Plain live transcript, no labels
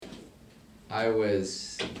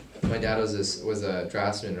my dad was a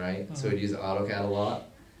draftsman, right? So he'd use AutoCAD a lot,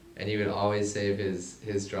 and he would always save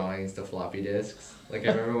his drawings to floppy disks. Like I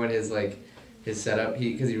remember when his setup,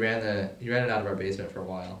 because he ran it out of our basement for a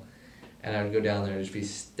while, and I would go down there and just be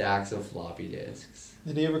stacks of floppy disks.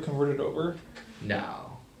 Did he ever convert it over?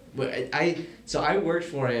 No, but I worked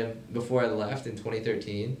for him before I left in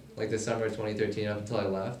 2013, like the summer of 2013 up until I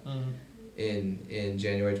left in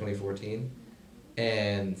January 2014,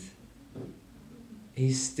 and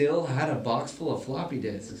he still had a box full of floppy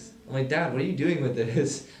disks. I'm like, Dad, what are you doing with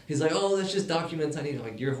this? He's like, oh, that's just documents I need. I'm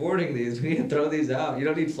like, you're hoarding these. We need to throw these out. You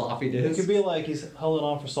don't need floppy disks. It could be like he's held it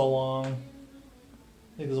on for so long.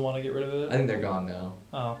 He doesn't want to get rid of it. I think they're gone now.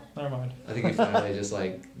 Oh, never mind. I think he finally just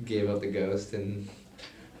gave up the ghost and.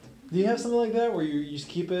 Do you have something like that where you just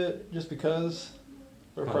keep it just because?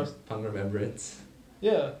 Or Pun remembrance.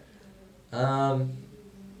 Yeah. I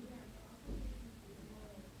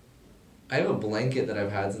have a blanket that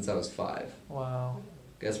I've had since I was 5. Wow.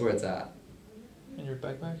 Guess where it's at? In your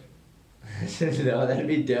backpack? No, that'd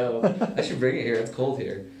be dope. I should bring it here. It's cold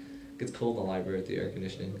here. It gets cold in the library with the air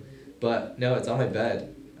conditioning. But no, it's on my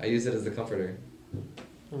bed. I use it as the comforter.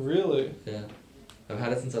 Really? Yeah. I've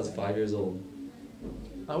had it since I was 5 years old.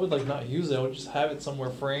 I would not use it. I would just have it somewhere,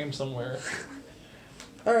 framed somewhere.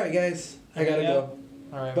 All right, guys. I gotta go.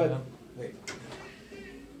 All right, but man. wait.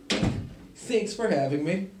 Thanks for having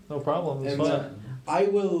me. No problem. It's And fun. I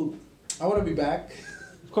want to be back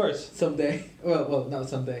Of course. someday. Well, not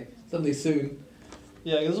someday. Someday soon.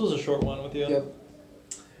 Yeah, this was a short one with you. Yep.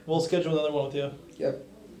 We'll schedule another one with you. Yep.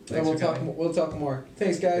 Thanks And we'll for talk. coming. We'll talk more.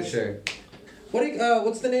 Thanks, For guys. sure.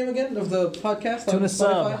 What's the name again of the podcast? on Tuna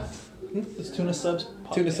Spotify? Sub. It's Tuna Subs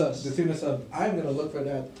podcast. Tuna Sub. The Tuna Sub. I'm gonna look for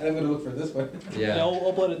that. And I'm gonna look for this one. Yeah. Yeah,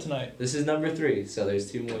 I'll upload it tonight. This is number 3, so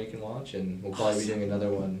there's 2 more you can watch, and we'll probably be doing another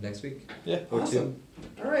one next week. Yeah. Or Awesome.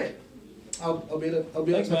 All right. I'll be Thanks,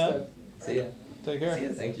 next man. time. 2. See ya. Take care. See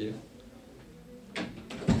ya. Thank you.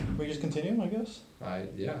 We just continue, I guess.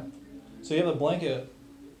 Yeah. So you have a blanket.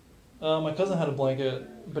 My cousin had a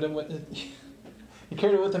blanket, but he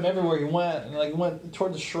carried it with him everywhere he went, and it went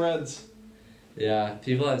toward the shreds. Yeah,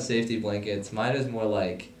 people have safety blankets. Mine is more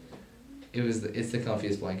like, it's the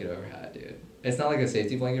comfiest blanket I've ever had, dude. It's not like a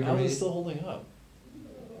safety blanket for How me. is it still holding up?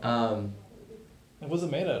 Um, What was it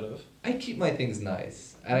made out of? I keep my things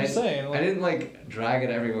nice. And I'm just saying. I didn't drag it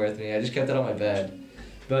everywhere with me. I just kept it on my bed.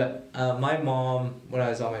 But my mom, when I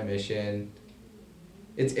was on my mission,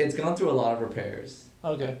 it's gone through a lot of repairs.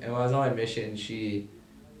 Okay. And when I was on my mission, she,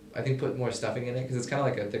 I think, put more stuffing in it because it's kind of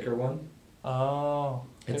like a thicker one. Oh.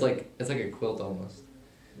 It's like a quilt almost.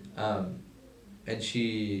 And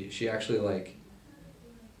she actually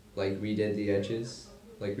redid the edges,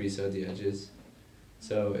 resewed the edges.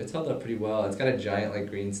 So it's held up pretty well. It's got a giant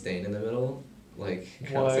green stain in the middle, kind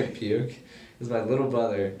of looks like puke. It's my little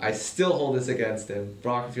brother. I still hold this against him.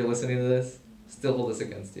 Brock, if you're listening to this, still hold this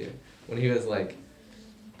against you. When he was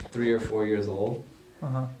 3 or 4 years old,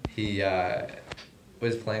 he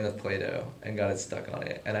was playing with Play-Doh and got it stuck on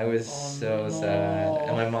it, and I was sad.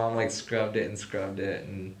 And my mom scrubbed it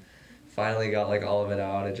and finally got all of it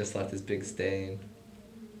out. It just left this big stain.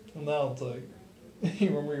 And now it's you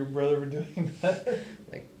remember your brother doing that?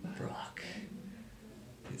 Brock,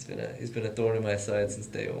 he's been a thorn in my side since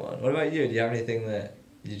day one. What about you? Do you have anything that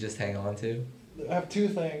you just hang on to? I have 2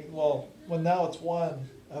 things. Well, now it's one.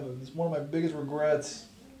 It's one of my biggest regrets.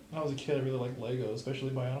 When I was a kid, I really liked Legos,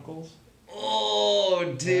 especially Bionicles.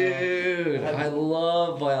 Oh, dude! I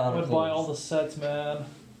love Bionicles. I would buy all the sets, man.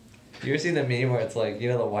 You ever seen the meme where it's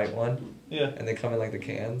the white one? Yeah. And they come in the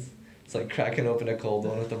cans? It's cracking open a cold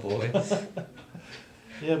one with the boys.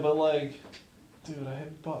 Yeah, but dude, I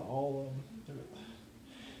had bought all of them.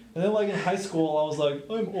 And then in high school, I was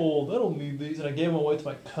I'm old, I don't need these, and I gave them away to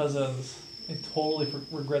my cousins. I totally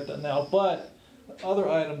regret that now. But the other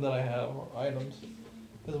item that I have, or items,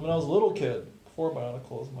 is when I was a little kid, before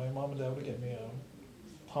Bionicles, my mom and dad would get me a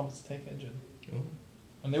Thomas the Tank Engine. Ooh.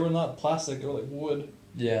 And they were not plastic, they were wood.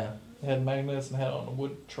 Yeah. They had magnets and had it on a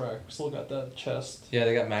wood track. Still got that chest. Yeah,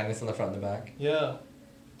 they got magnets on the front and the back. Yeah.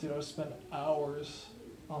 Dude, I would spend hours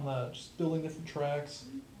on that, just building different tracks.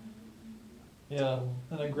 Yeah.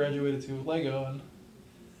 And I graduated to Lego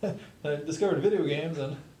and I discovered video games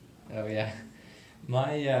and... Oh, yeah.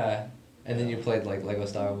 And then you played Lego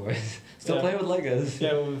Star Wars. Still Yeah. playing with Legos.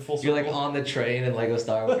 Yeah, we full circle. You're on the train in Lego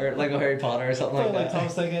Star Wars, or Lego Harry Potter or something like that.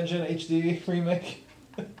 Thomas Tank Engine HD remake.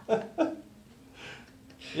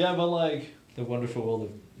 Yeah, but The wonderful world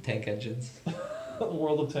of tank engines.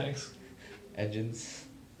 World of Tanks. Engines.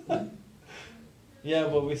 Yeah,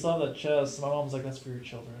 but we saw that chest. My mom's that's for your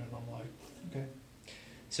children. And I'm okay.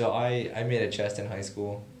 So I made a chest in high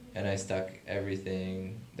school. and I stuck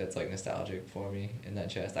everything that's like nostalgic for me in that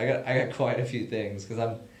chest. I got quite a few things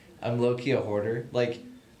because I'm low key a hoarder. Like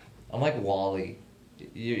I'm like Wally.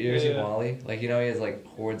 You ever seen Wally? Like, you know, he has like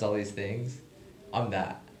hoards all these things. I'm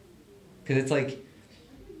that. Cause it's like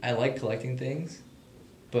I like collecting things,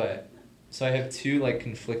 but so I have two like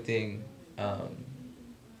conflicting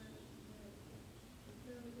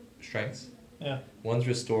strengths. Yeah. One's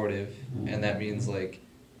restorative, and that means like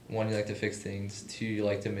one, you like to fix things. Two, you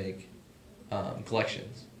like to make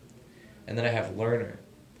collections. And then I have learner.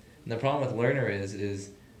 And the problem with learner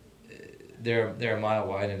is they're a mile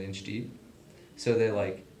wide and an inch deep. So they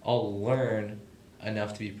like, I'll learn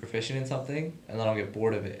enough to be proficient in something, and then I'll get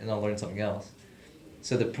bored of it, and I'll learn something else.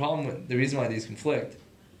 So the reason why these conflict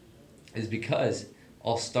is because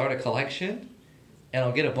I'll start a collection, and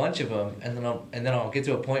I'll get a bunch of them, and then I'll get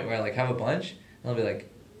to a point where I like have a bunch, and I'll be like,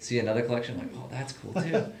 see another collection, I'm like, oh, that's cool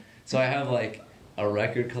too. So I have like a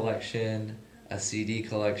record collection, a CD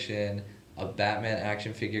collection, a Batman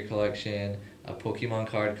action figure collection, a Pokemon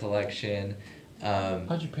card collection.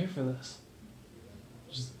 How'd you pay for this?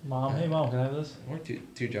 Just mom, hey mom, can I have this? I worked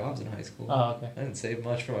two jobs in high school. Oh, okay. I didn't save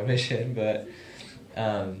much for my mission, but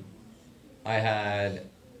I had,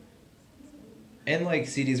 and like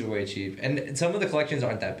CDs were way cheap, and some of the collections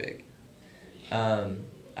aren't that big. I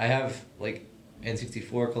have like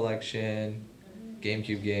N64 collection,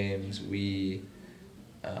 GameCube games, Wii,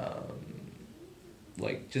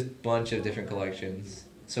 like just bunch of different collections.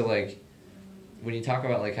 So like when you talk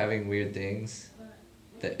about like having weird things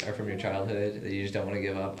that are from your childhood that you just don't want to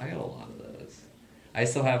give up, I got a lot of those. I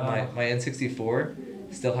still have my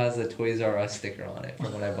N64 still has the Toys R Us sticker on it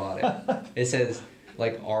from when I bought it. It says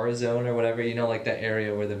like R Zone or whatever, you know, like that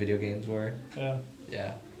area where the video games were. Yeah.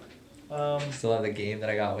 Yeah. Still have the game that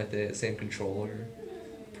I got with it, same controller,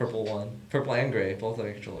 purple and gray, both of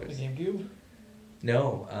the controllers. The GameCube?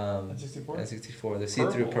 No, N64? N64, the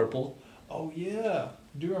see-through purple. Oh yeah,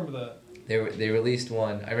 I do remember that. They released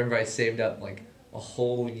one. I remember I saved up like a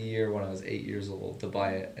whole year when I was 8 years old to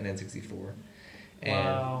buy an N64. And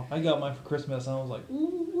wow, I got mine for Christmas and I was like,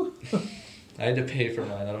 ooh. I had to pay for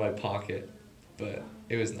mine out of my pocket, but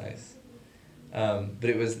it was nice. But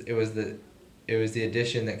it was the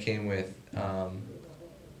edition that came with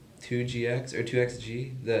 2GX or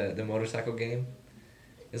 2XG, the motorcycle game.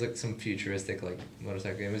 It was like some futuristic like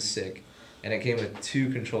motorcycle game. It was sick, and it came with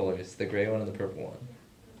two controllers, the gray one and the purple one.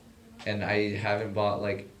 And I haven't bought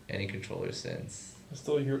like any controllers since. It's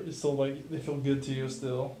still like they feel good to you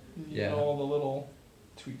still. You know all the little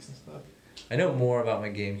tweaks and stuff. I know more about my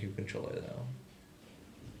GameCube controller though.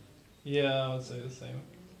 Yeah, I would say the same.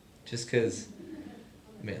 Just cause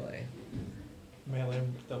Melee. Melee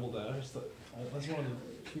and Double Dash. That's one of the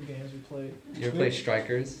few games we played. You ever play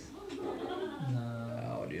Strikers?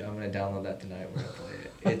 No. Oh, dude, I'm gonna download that tonight. We're gonna play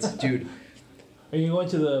it. It's dude. Are you going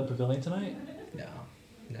to the pavilion tonight? No.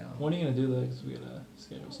 When are you gonna do that? Because we gotta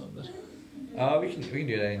schedule something. We can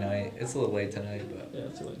do it any night. It's a little late tonight, but yeah,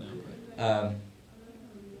 it's too late now.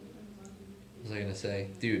 what was I gonna say,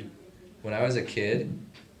 dude? When I was a kid,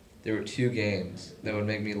 there were two games that would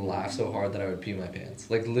make me laugh so hard that I would pee my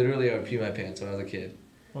pants. Like literally, I would pee my pants when I was a kid.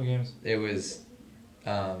 What games? It was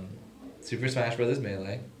Super Smash Brothers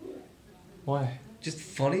Melee. Why? Just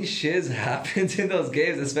funny shit happens in those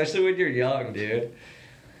games, especially when you're young, dude.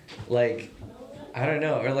 Like, I don't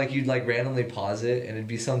know, or like you'd like randomly pause it and it'd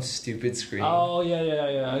be some stupid screen. Oh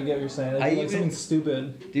yeah, I get what you're saying. It's like something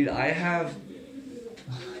stupid. Dude, I've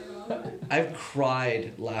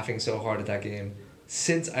cried laughing so hard at that game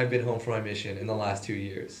since I've been home for my mission in the last 2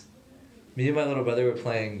 years. Me and my little brother were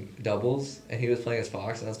playing doubles, and he was playing as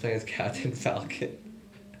Fox, and I was playing as Captain Falcon.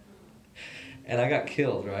 And I got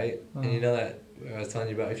killed, right? Oh. And you know that I was telling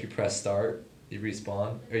you about, if you press start, you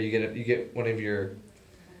respawn, or you get one of your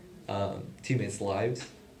teammates' lives.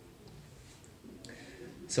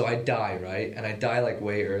 So I die, right? And I die like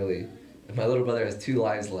way early. And my little brother has 2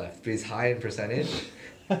 lives left, but he's high in percentage.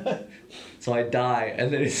 So I die,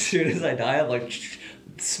 and then as soon as I die, I'm like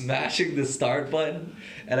smashing the start button,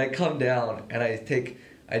 and I come down, and I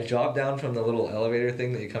drop down from the little elevator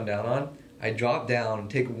thing that you come down on. I drop down,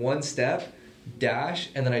 take 1 step, dash,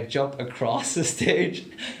 and then I jump across the stage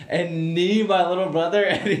and knee my little brother,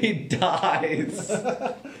 and he dies.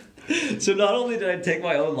 So not only did I take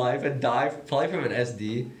my own life and die probably from an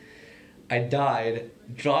SD, I died,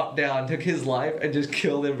 dropped down, took his life, and just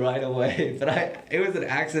killed him right away. But it was an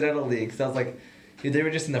accidental leak, because I was like, dude, they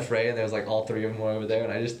were just in the fray, and there was like all 3 of them were over there,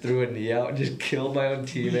 and I just threw a knee out and just killed my own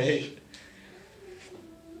teammate.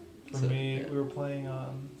 For me, we were playing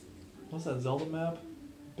on, what's that Zelda map?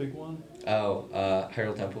 Big one? Oh,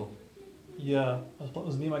 Hyrule Temple. Yeah, it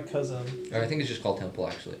was me and my cousin. Or I think it's just called Temple,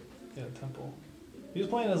 actually. Yeah, Temple. He was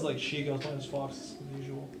playing as like Sheik, I was playing as Fox as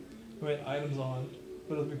usual. We had items on,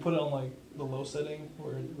 but we put it on like the low setting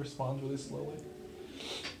where it responds really slowly.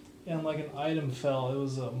 And like an item fell, it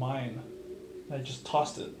was a mine. And I just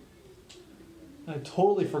tossed it. And I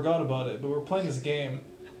totally forgot about it, but we're playing this game.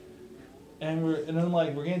 And then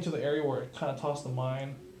we're getting to the area where it kind of tossed the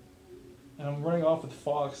mine. And I'm running off with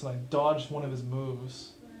Fox, and I dodged one of his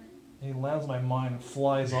moves. And he lands my mine and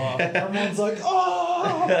flies off. Everyone's like,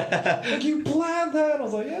 "Oh, like you planned that?" And I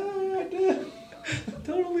was like, "Yeah, I did.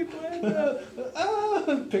 Totally planned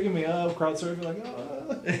that." Picking me up, crowd surfing, like,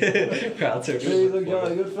 "Ah." Crowd surfing. He's like,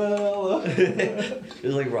 "Yeah, good fella."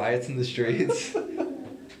 There's like riots in the streets.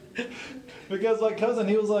 Because my cousin,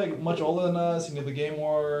 he was like much older than us. He knew the game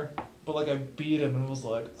more, but like I beat him and was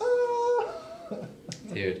like, "Ah."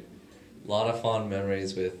 Dude, a lot of fond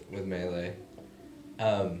memories with Melee.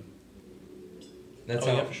 That's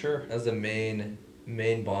yeah, for sure. That was the main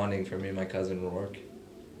bonding for me and my cousin Rourke,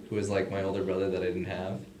 who was like my older brother that I didn't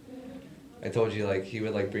have. I told you, like, he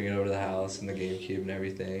would like bring it over to the house and the GameCube and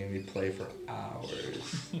everything, and we'd play for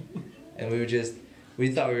hours. And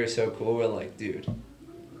we thought we were so cool. We're like, dude,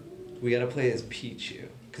 we gotta play as Pichu,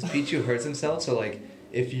 because Pichu hurts himself. So like,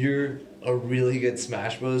 if you're a really good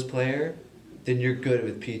Smash Bros. Player, then you're good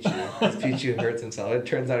with Pichu, because Pichu hurts himself. It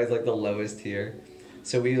turns out he's like the lowest tier.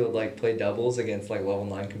 So we would like play doubles against like level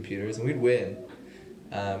 9 computers, and we'd win.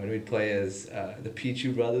 And we'd play as the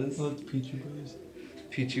Pichu brothers. Oh, the Pichu brothers.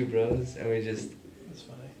 Pichu bros, and we just... That's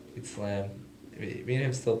funny. We'd slam. Me and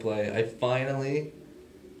him still play. I finally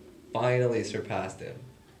surpassed him.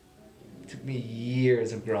 It took me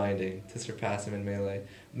years of grinding to surpass him in Melee.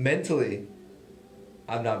 Mentally,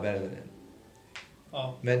 I'm not better than him.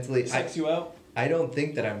 Oh. Mentally, Psychs you out? I don't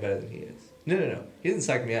think that I'm better than he is. No. He doesn't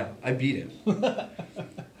psych me out. I beat him.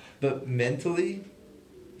 But mentally,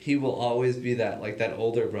 he will always be that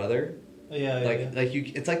older brother. Yeah. Like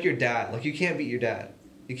you, it's like your dad. Like, you can't beat your dad.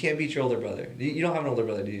 You can't beat your older brother. You don't have an older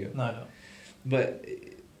brother, do you? No, I don't. But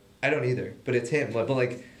I don't either. But it's him. But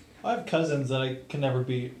like, I have cousins that I can never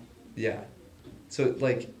beat. Yeah. So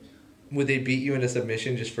like, would they beat you into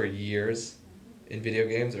submission just for years in video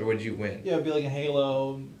games, or would you win? Yeah, it'd be like in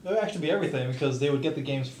Halo. It would actually be everything, because they would get the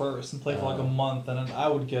games first and play for like a month, and then I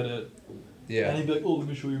would get it. Yeah. And he'd be like, "Oh, let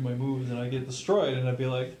me show you my moves," and I'd get destroyed, and I'd be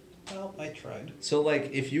like, "Well, I tried." So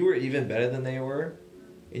like, if you were even better than they were,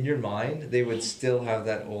 in your mind, they would still have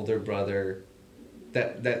that older brother,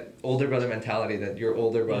 that older brother mentality that your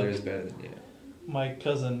older brother is better than you. My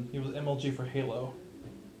cousin, he was MLG for Halo,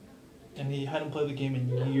 and he hadn't played the game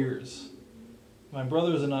in years. My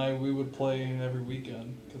brothers and I, we would play every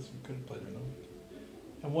weekend because we couldn't play during the week.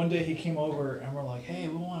 And one day he came over and we're like, "Hey,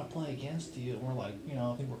 we want to play against you." And we're like,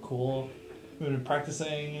 I think we're cool. We've been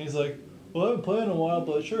practicing, and he's like, "Well, I haven't played in a while,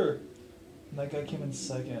 but sure." And that guy came in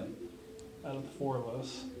second out of the four of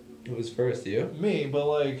us. Who was first, you? Me, but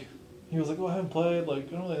like, he was like, "Oh, I haven't played. Like,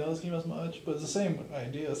 I don't really know this game as much, but it's the same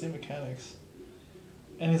idea, same mechanics."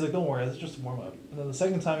 And he's like, "Don't worry, it's just a warm up." And then the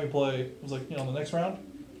second time we play, it was like, the next round,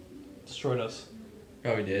 destroyed us.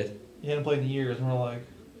 Oh, he did? He hadn't played in years, and we're like,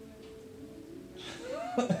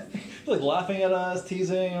 like laughing at us,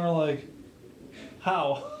 teasing, and we're like,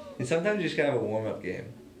 "How?" And sometimes you just gotta have a warm up game.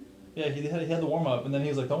 Yeah, he had the warm up, and then he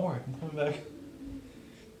was like, "Don't worry, I'm coming back."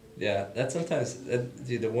 Yeah, that sometimes,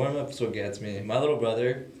 dude, the warm up's what gets me. My little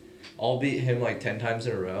brother, I'll beat him like 10 times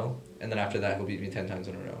in a row, and then after that he'll beat me 10 times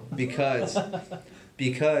in a row. Because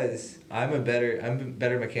I'm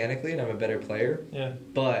better mechanically and I'm a better player. Yeah.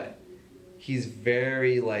 But he's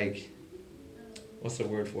very like, what's the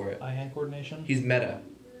word for it? Eye-hand coordination? He's meta.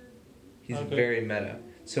 He's very meta.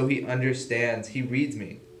 So he understands, he reads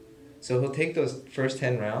me. So he'll take those first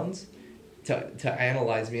 10 rounds to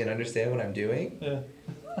analyze me and understand what I'm doing. Yeah.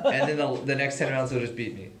 And then the next 10 rounds he'll just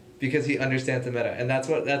beat me. Because he understands the meta. And that's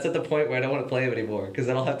at the point where I don't want to play him anymore. Because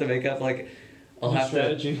then I'll have to make up like, I'll have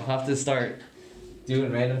to start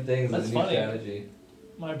doing random things. That's with funny. Strategy.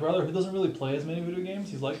 My brother, who doesn't really play as many video games,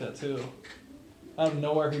 he's like that too. Out of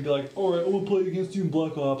nowhere, he'd be like, "Alright, I will play against you in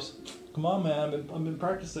Black Ops. Come on, man, I've been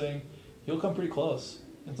practicing." He'll come pretty close.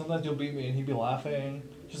 And sometimes he'll beat me and he'd be laughing.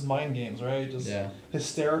 Just mind games, right? Just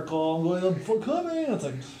hysterical. I'm going, "I'm coming." It's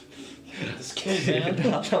like, this kid,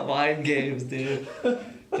 man. Not the mind games, dude.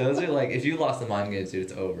 Those are like, if you lost the mind games, dude,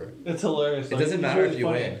 it's over. It's hilarious. It doesn't matter if you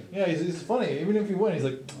win. Yeah, he's funny. Even if you win, he's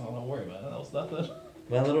like, "Oh, don't worry, man. That was nothing."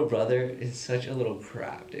 My little brother is such a little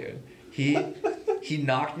crap, dude. He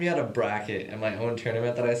knocked me out of bracket in my own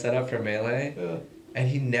tournament that I set up for Melee. Yeah. And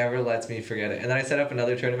he never lets me forget it. And then I set up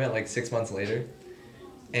another tournament like 6 months later.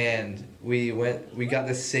 And we got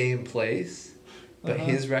the same place. but Uh-huh.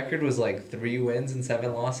 his record was like 3 wins and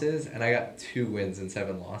 7 losses, and I got 2 wins and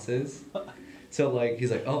 7 losses. So like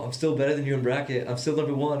he's like, oh, I'm still better than you in bracket. I'm still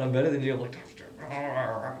number 1. I'm better than you. I'm like,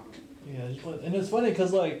 Yeah, and it's funny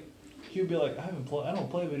because like he'd be like, I don't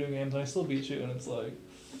play video games, and I still beat you, and it's like,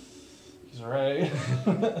 he's right.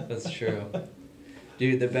 that's true.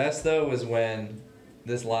 Dude, the best though was when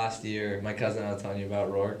this last year, my cousin I was telling you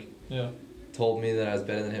about, Rourke, Yeah. told me that I was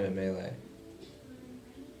better than him at Melee.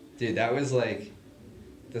 Dude, that was like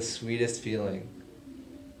the sweetest feeling.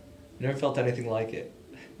 Never felt anything like it.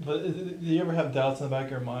 But do you ever have doubts in the back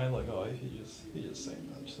of your mind, like, oh, he just saying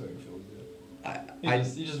that just to make me feel good?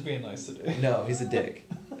 He's just being nice today. No, he's a dick.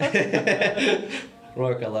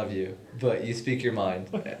 Rourke, I love you, but you speak your mind,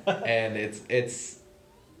 and it's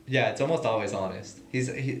almost always honest.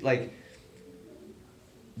 He like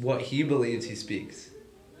what he believes he speaks.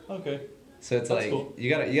 Okay. So it's That's like cool. you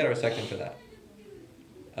gotta respect him for that.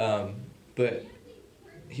 But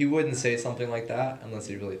he wouldn't say something like that unless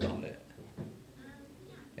he really thought it.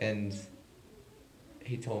 And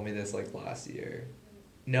he told me this like last year.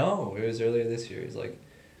 No, it was earlier this year. He's like,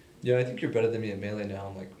 yeah, I think you're better than me at Melee now.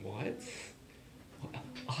 I'm like, what?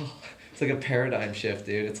 Oh, it's like a paradigm shift,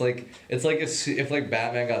 dude. It's like if like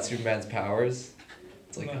Batman got Superman's powers.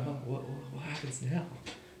 It's like, Uh-huh. what happens now?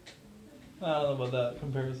 I don't know about that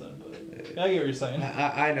comparison, but I get what you're saying.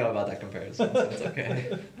 I know about that comparison, so it's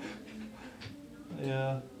okay.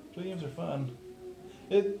 Yeah, video games are fun.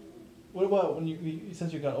 What about when you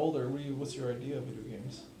since you got older? What's your idea of video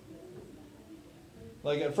games?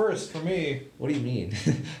 Like at first, for me, What do you mean?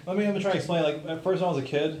 I'm gonna try to explain. Like at first, when I was a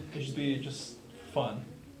kid, it should be just fun.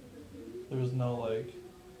 There was no like,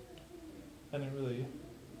 I didn't really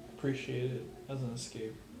appreciate it as an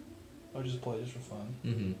escape. I would just play just for fun.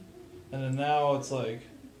 Mm-hmm. And then now it's like,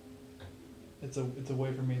 it's a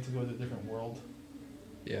way for me to go to a different world.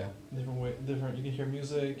 Yeah. Different. You can hear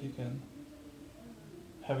music. You can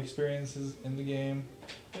have experiences in the game.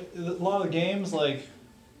 A lot of games like.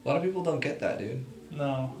 A lot of people don't get that, dude.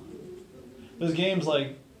 No. There's games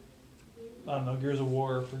like, I don't know, Gears of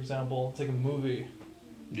War, for example. It's like a movie.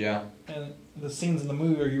 Yeah. And the scenes in the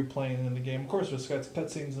movie are you playing in the game. Of course, there's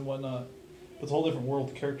cutscenes and whatnot. But it's a whole different world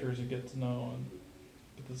of characters you get to know. And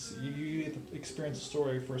you get to experience the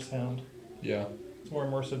story firsthand. Yeah. It's more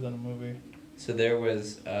immersive than a movie. So there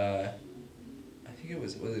was, I think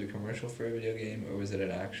was it a commercial for a video game or was it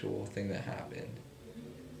an actual thing that happened?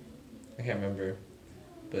 I can't remember.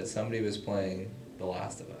 But somebody was playing The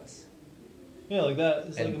Last of Us. Yeah, like that.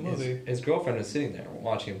 It's And like a movie. His girlfriend was sitting there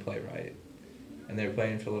watching him play, right? And they were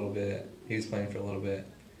playing for a little bit. He was playing for a little bit.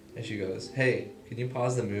 And she goes, hey, can you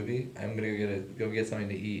pause the movie? I'm going to go get something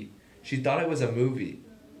to eat. She thought it was a movie.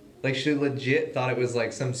 Like, she legit thought it was,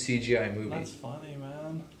 like, some CGI movie. That's funny,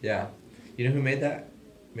 man. Yeah. You know who made that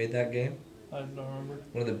game? I don't remember.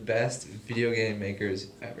 One of the best video game makers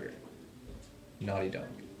ever. Naughty Dog.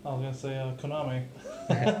 I was going to say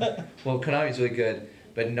Konami. Well, Konami's really good,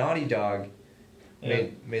 but Naughty Dog Yeah.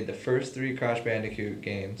 made the first 3 Crash Bandicoot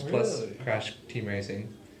games, plus Really? Crash Team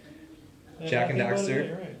Racing. Yeah, Jak and I think about Daxter. it,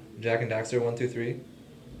 you're right. Jak and Daxter 1 through 3.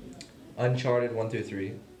 Uncharted 1 through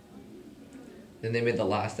 3. Then they made The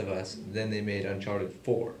Last of Us. Then they made Uncharted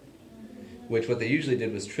 4. Which what they usually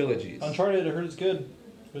did was trilogies. Uncharted, I heard it's good.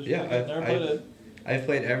 Yeah, Never played it. I've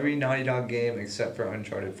played every Naughty Dog game except for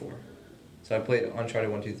Uncharted 4. So I played Uncharted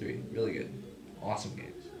 1, 2, 3. Really good. Awesome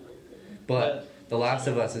games. But The Last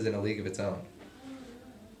of Us is in a league of its own.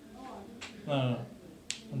 No.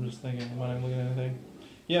 I'm just thinking, am I looking at anything?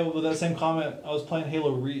 Yeah, well, with that same comment, I was playing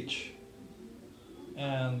Halo Reach.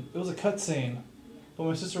 And it was a cutscene. But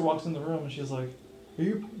my sister walks in the room and she's like, are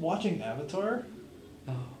you watching Avatar?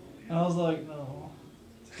 Oh. And I was like, no.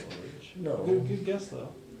 It's Halo Reach. No. Good guess,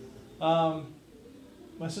 though.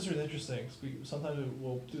 My sister's interesting. Sometimes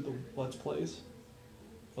we'll do the Let's Plays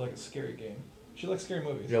for like a scary game. She likes scary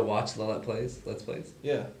movies. You'll watch the Let's Plays?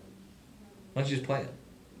 Yeah. Why don't you just play it?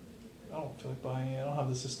 I don't feel like buying it. I don't have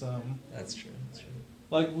the system. That's true.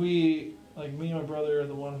 Like me and my brother,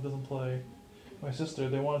 the one who doesn't play, my sister,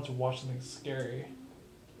 they wanted to watch something scary.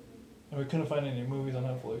 And we couldn't find any movies on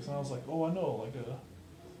Netflix. And I was like, oh, I know, like a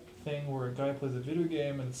thing where a guy plays a video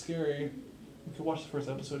game and it's scary. We could watch the first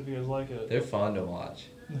episode if you guys like it. They're fun to watch.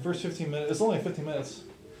 In the first 15 minutes, it's only 15 minutes,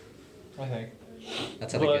 I think.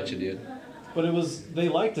 That's how they get you, dude. But they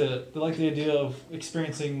liked it. They liked the idea of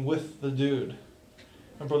experiencing with the dude.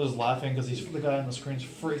 My brother's laughing because the guy on the screen's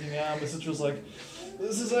freaking out. My sister was like,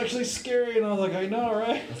 this is actually scary. And I was like, I know,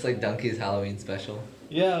 right? It's like Donkey's Halloween special.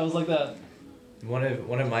 Yeah, it was like that. One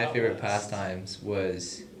of my favorite pastimes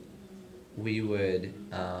was we would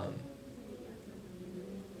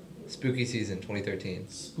Spooky Season 2013.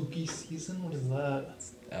 Spooky Season? What is that?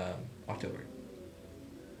 October.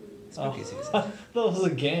 Spooky Season. That was a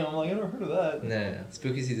game. I'm like, I never heard of that. No.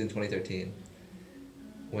 Spooky Season 2013.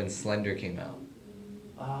 When Slender came out.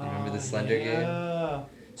 You remember the Slender game? Yeah.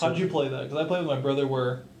 How'd you play that? Because I played with my brother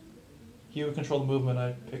where he would control the movement,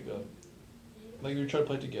 I'd pick up. Like, we would try to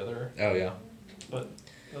play together. Oh, yeah. But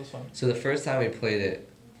that was fun. So the first time we played it,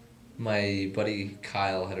 my buddy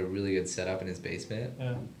Kyle had a really good setup in his basement.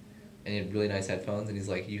 Yeah. And he had really nice headphones, and he's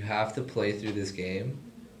like, you have to play through this game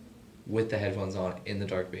with the headphones on in the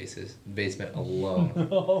dark basement alone.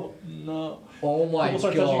 No. Oh my People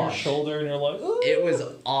start touching your gosh. shoulder and you're like, ooh. It was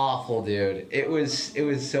awful, dude. It was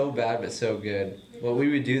so bad but so good. What we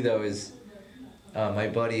would do though is my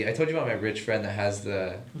buddy, I told you about my rich friend that has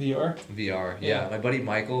the VR? VR. Yeah. My buddy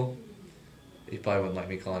Michael, he probably wouldn't like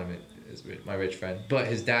me calling him my rich friend, but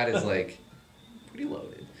his dad is like pretty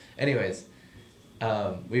loaded. Anyways,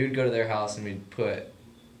 we would go to their house and we'd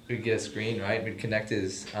get a screen, right? We'd connect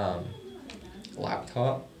his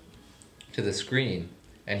laptop to the screen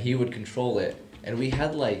and he would control it. And we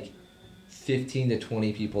had like 15 to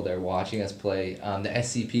 20 people there watching us play the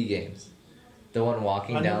SCP games. The one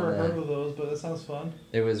walking I down never heard of those, but that sounds fun.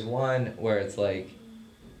 There was one where it's like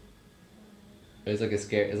it's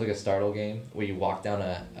like a startle game where you walk down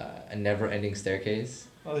a never-ending staircase.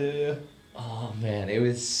 Oh, yeah. Oh man, it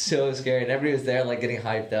was so scary. And everybody was there like getting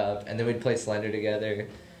hyped up, and then we'd play Slender together,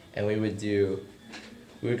 and we would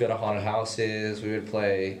go to haunted houses, we would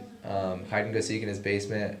play hide and go seek in his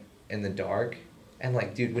basement in the dark. And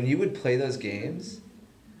like, dude, when you would play those games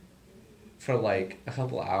for like a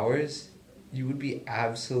couple hours, you would be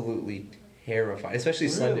absolutely terrified, especially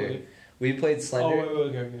Slender. Really? We played Slender. Oh,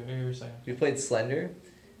 wait, okay, you were saying. We played Slender,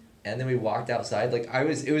 and then we walked outside. Like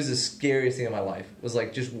it was the scariest thing in my life. Was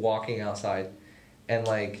like just walking outside, and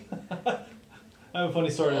like. I have a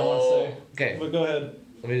funny story I want to say. Okay. But go ahead.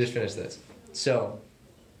 Let me just finish this. So.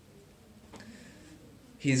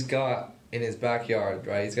 He's got in his backyard,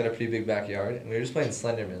 right? He's got a pretty big backyard, and we were just playing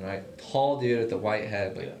Slenderman, right? Tall dude with the white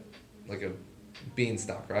head, like a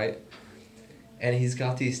beanstalk, right? And he's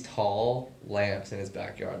got these tall lamps in his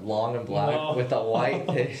backyard, long and black, with a white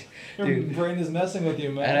thing. Your brain is messing with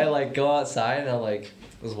you, man. And I like go outside and I like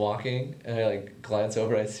was walking and I like glance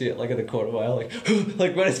over, I see it like in the corner mile,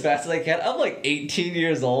 like run as fast as I can. I'm like 18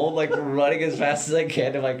 years old, like running as fast as I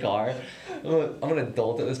can to my car. I'm an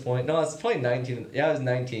adult at this point. No, I was probably 19. Yeah, I was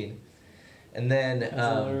 19. And then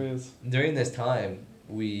during this time,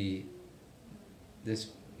 the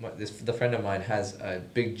friend of mine has a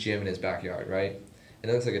big gym in his backyard, right?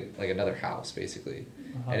 And it looks like another house basically,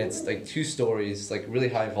 and it's like 2 stories, like really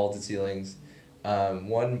high vaulted ceilings.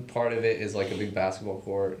 One part of it is like a big basketball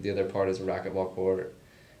court. The other part is a racquetball court.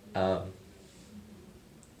 But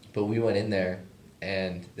we went in there,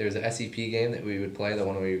 and there was an SCP game that we would play, the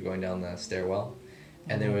one where we were going down the stairwell,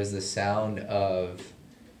 and there was the sound of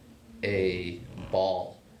a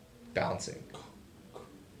ball bouncing.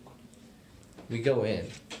 We go in.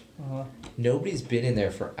 Nobody's been in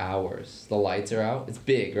there for hours. The lights are out. It's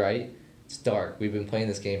big, right? It's dark. We've been playing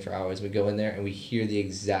this game for hours. We go in there and we hear the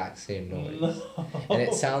exact same noise. No. And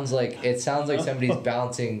it sounds like somebody's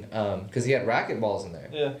bouncing, because he had racquetballs in there.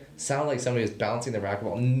 Yeah. It sounded like somebody was bouncing the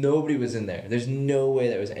racquetball. Nobody was in there. There's no way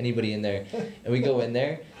there was anybody in there. And we go in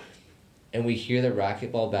there and we hear the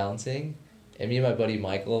racquetball bouncing, and me and my buddy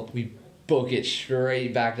Michael, we book it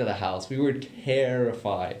straight back to the house. We were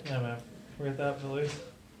terrified. Yeah, man. Forget that, Billy.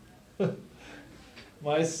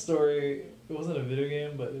 My story, it wasn't a video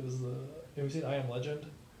game, but it was have you seen I Am Legend?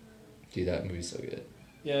 Dude, that movie's so good.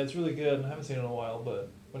 Yeah, it's really good. I haven't seen it in a while, but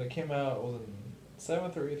when it came out, it was in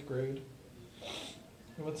 7th or 8th grade.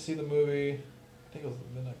 We went to see the movie. I think it was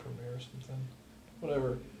the midnight premiere or something.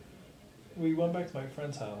 Whatever. We went back to my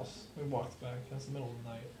friend's house. We walked back. It was the middle of the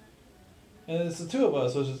night. And it's the 2 of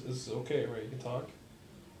us, so it's okay, right? You can talk.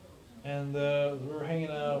 And we were hanging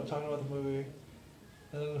out, talking about the movie.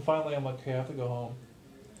 And then finally I'm like, okay, I have to go home.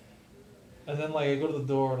 And then like I go to the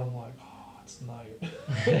door and I'm like, oh, it's night.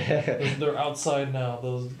 They're outside now.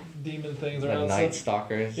 Those demon things are outside. Night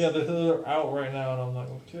stalkers. Yeah, they're out right now. And I'm like,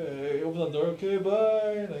 okay, open the door, okay,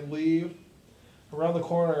 bye. And I leave. Around the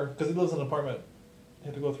corner, because he lives in an apartment. You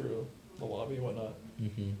have to go through the lobby and whatnot.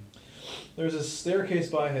 Mm-hmm. There's a staircase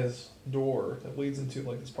by his door that leads into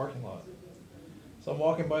like this parking lot. So I'm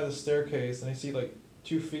walking by the staircase and I see like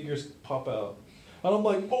 2 figures pop out. And I'm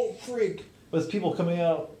like, oh, freak. But it's people coming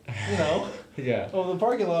out, yeah. of the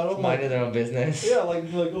parking lot. I'm minding their own business. Yeah, like,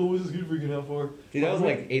 oh, what's this kid freaking out for? Dude, that was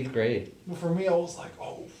like 8th grade. For me, I was like,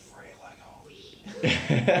 oh, freak, like, oh,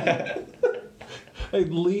 shit. I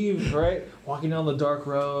leave, right? Walking down the dark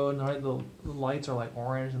road, and right, the lights are like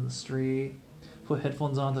orange in the street. Put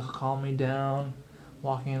headphones on to calm me down.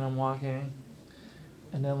 Walking and I'm walking.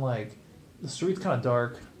 And then, like, the street's kind of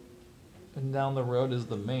dark. And down the road is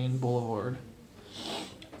the main boulevard.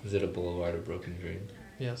 Is it a boulevard of broken dreams?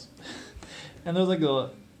 Yes. And there's like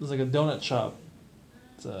a donut shop.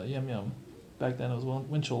 It's Yum Yum. Back then it was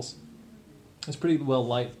Winchell's. It's pretty well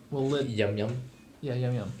lit. Yum Yum? Yeah,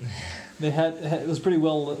 Yum Yum. It was pretty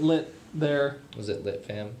well lit there. Was it lit,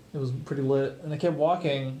 fam? It was pretty lit. And I kept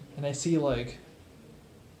walking and I see like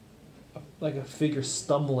a figure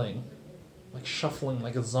stumbling, like shuffling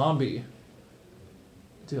like a zombie.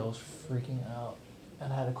 Dude, I was freaking out.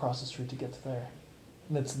 And I had to cross the street to get to there.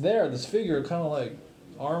 And it's there, this figure, kind of like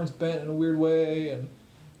arms bent in a weird way and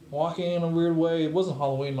walking in a weird way. It wasn't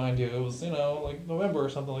Halloween, mind you. It was, like November or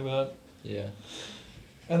something like that. Yeah.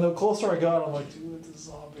 And the closer I got, I'm like, dude, this is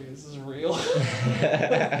a zombie. This is real.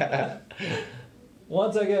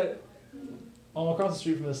 Once I get across the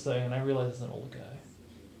street from this thing, and I realize it's an old guy.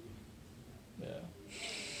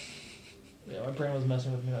 Yeah, my brain was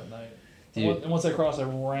messing with me that night. And once I crossed, I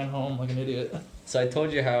ran home like an idiot. So I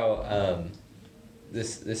told you how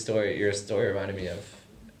this story, your story reminded me of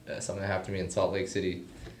something that happened to me in Salt Lake City.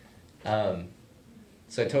 So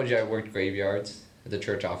I told you I worked graveyards at the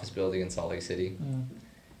church office building in Salt Lake City. Mm.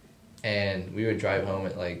 And we would drive home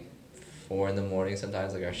at like 4 a.m.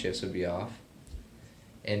 sometimes, like our shifts would be off.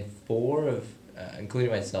 And 4 of,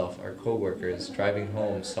 including myself, our co-workers driving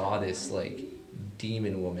home saw this like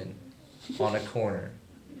demon woman on a corner.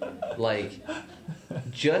 Like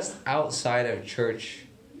just outside of church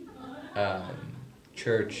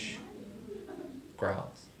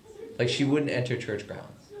grounds. Like she wouldn't enter church grounds.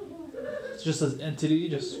 It's just an entity,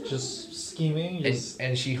 just scheming.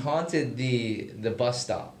 And she haunted the bus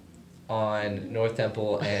stop on North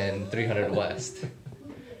Temple and 300 West.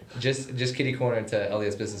 Just kitty corner to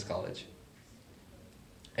Elias Business College.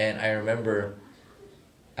 And I remember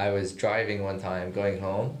I was driving one time going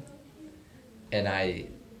home, and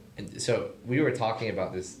so we were talking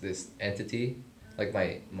about this entity, like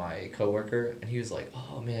my coworker, and he was like,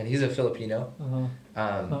 "Oh man," he's a Filipino.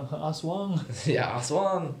 Aswang. Yeah,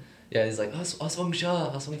 aswang. Yeah, he's like aswang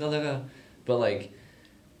siya, aswang talaga. But like,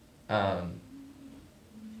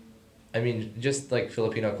 I mean, just like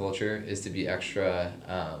Filipino culture is to be extra.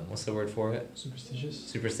 What's the word for it? Superstitious.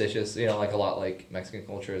 Superstitious. Like a lot like Mexican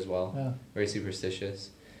culture as well. Yeah. Very superstitious.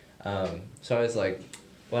 So I was like,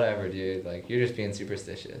 whatever, dude. Like, you're just being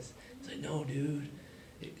superstitious. He's like, no, dude.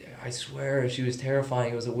 I swear, she was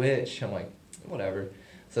terrifying. It was a witch. I'm like, whatever.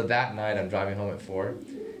 So that night, I'm driving home at 4,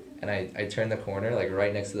 and I turn the corner, like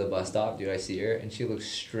right next to the bus stop, dude. I see her, and she looks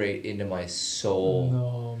straight into my soul.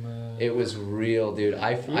 No, man. It was real, dude.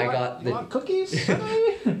 I got the cookies.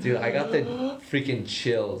 dude. I got the freaking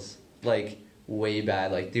chills, like way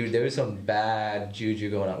bad. Like, dude, there was some bad juju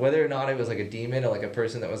going on. Whether or not it was like a demon or like a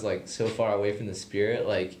person that was like so far away from the spirit,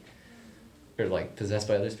 like, or like possessed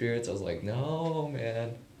by other spirits, I was like, no,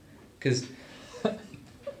 man, because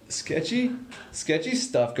sketchy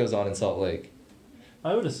stuff goes on in Salt Lake.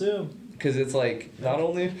 I would assume. Because it's like not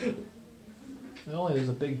only. Not only there's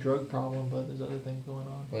a big drug problem, but there's other things going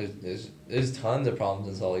on. Well, there's tons of problems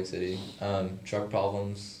in Salt Lake City. Drug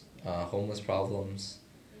problems, homeless problems.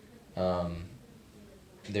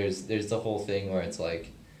 There's the whole thing where it's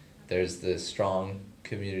like there's this strong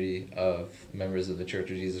community of members of the Church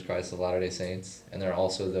of Jesus Christ of Latter-day Saints, and there are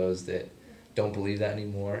also those that don't believe that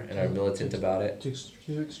anymore and are militant about it. Two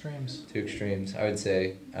extremes. Two extremes. I would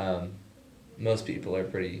say most people are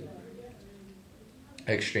pretty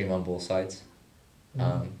extreme on both sides.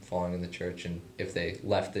 Following in the church, and if they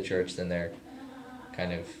left the church, then they're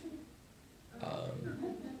kind of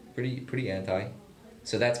pretty anti.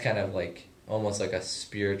 So that's kind of like almost like a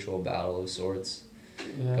spiritual battle of sorts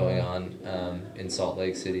going on in Salt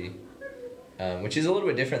Lake City, which is a little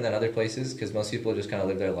bit different than other places because most people just kind of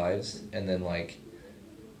live their lives, and then like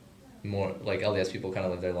more like LDS people kind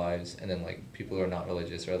of live their lives, and then like people who are not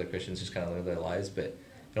religious or other Christians just kind of live their lives, but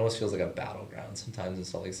it almost feels like a battleground sometimes in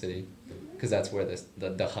Salt Lake City. Because that's where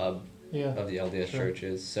the hub of the LDS church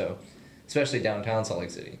is. So, especially downtown Salt Lake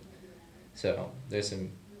City. So, there's some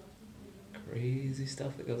crazy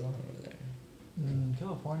stuff that goes on over there.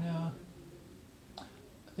 California, I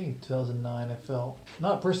think in 2009 I felt,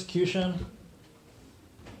 not persecution,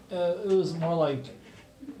 it was more like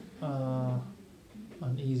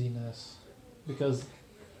uneasiness. Because,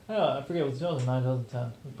 I forget, it was 2009, 2010,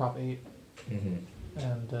 it was Prop 8. Mm-hmm.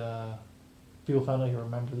 And people found out you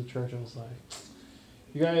remember the church. It was like,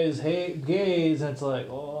 you guys hate gays, and it's like,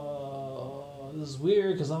 oh, this is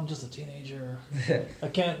weird because I'm just a teenager. I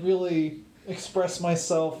can't really express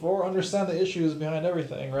myself or understand the issues behind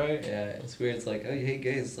everything, right? Yeah, it's weird. It's like, oh, you hate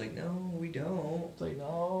gays. It's like, no, we don't. It's like,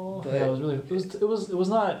 no. But yeah, it was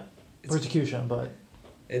not persecution, but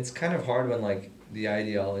it's kind of hard when like the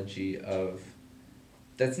ideology of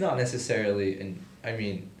that's not necessarily at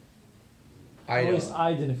least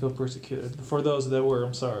I didn't feel persecuted. For those that were,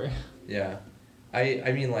 I'm sorry. Yeah.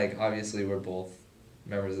 I mean, like, obviously we're both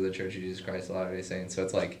members of the Church of Jesus Christ of Latter-day Saints, so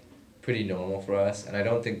it's, like, pretty normal for us, and I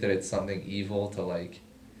don't think that it's something evil to, like,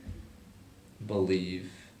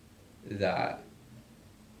 believe that,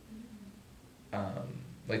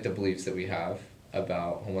 like, the beliefs that we have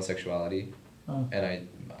about homosexuality, and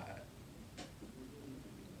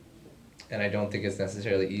I don't think it's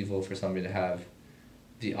necessarily evil for somebody to have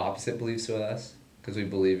the opposite beliefs with us, because we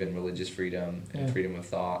believe in religious freedom and freedom of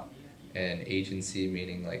thought and agency,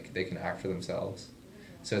 meaning like they can act for themselves.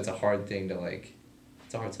 So it's a hard thing to like,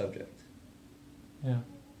 it's a hard subject. Yeah.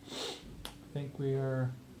 I think we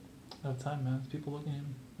are out of time, man. There's people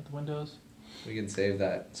looking at the windows. We can save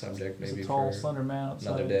that subject maybe There's a tall, for slender man outside.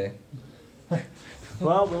 another day.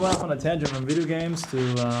 Well, we went off on a tangent from video games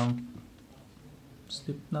to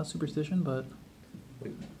not superstition, but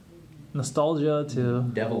nostalgia to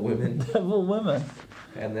Devil women. Devil women.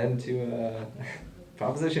 And then to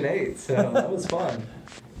Proposition 8. So that was fun.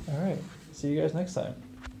 All right. See you guys next time.